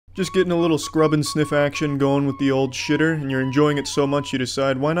Just getting a little scrub and sniff action going with the old shitter, and you're enjoying it so much you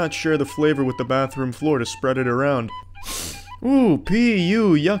decide why not share the flavor with the bathroom floor to spread it around. Ooh, P.U.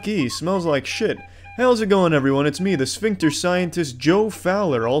 yucky, smells like shit. How's it going, everyone? It's me, the sphincter scientist Joe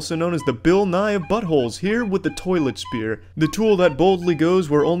Fowler, also known as the Bill Nye of buttholes, here with the toilet spear. The tool that boldly goes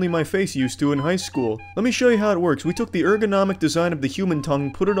where only my face used to in high school. Let me show you how it works. We took the ergonomic design of the human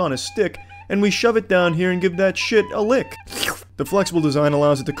tongue, put it on a stick, and we shove it down here and give that shit a lick. The flexible design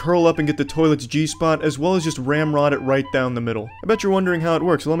allows it to curl up and get the toilet's G-spot, as well as just ramrod it right down the middle. I bet you're wondering how it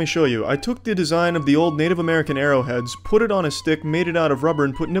works, so let me show you. I took the design of the old Native American arrowheads, put it on a stick, made it out of rubber,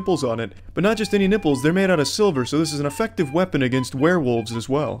 and put nipples on it. But not just any nipples, they're made out of silver, so this is an effective weapon against werewolves as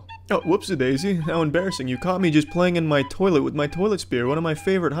well. Oh, whoops-a-daisy, how embarrassing. You caught me just playing in my toilet with my toilet spear, one of my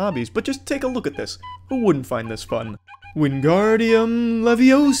favorite hobbies. But just take a look at this. Who wouldn't find this fun? Wingardium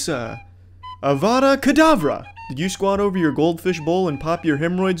Leviosa! Avada Kedavra! Did you squat over your goldfish bowl and pop your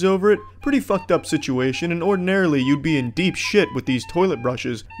hemorrhoids over it? Pretty fucked up situation, and ordinarily you'd be in deep shit with these toilet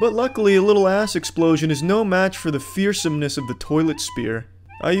brushes. But luckily, a little ass explosion is no match for the fearsomeness of the toilet spear.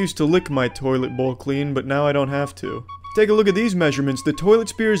 I used to lick my toilet bowl clean, but now I don't have to. Take a look at these measurements. The toilet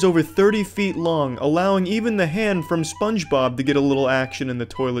spear is over 30 feet long, allowing even the hand from SpongeBob to get a little action in the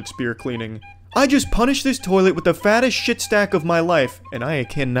toilet spear cleaning. I just punished this toilet with the fattest shit stack of my life, and I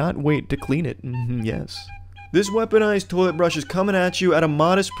cannot wait to clean it. Yes. This weaponized toilet brush is coming at you at a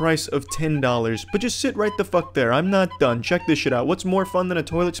modest price of $10, but just sit right the fuck there. I'm not done. Check this shit out. What's more fun than a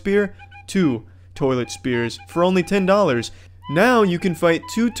toilet spear? 2 toilet spears for only $10. Now you can fight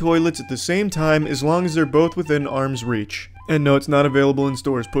 2 toilets at the same time as long as they're both within arm's reach. And no, it's not available in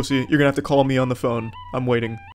stores, pussy. You're gonna have to call me on the phone. I'm waiting.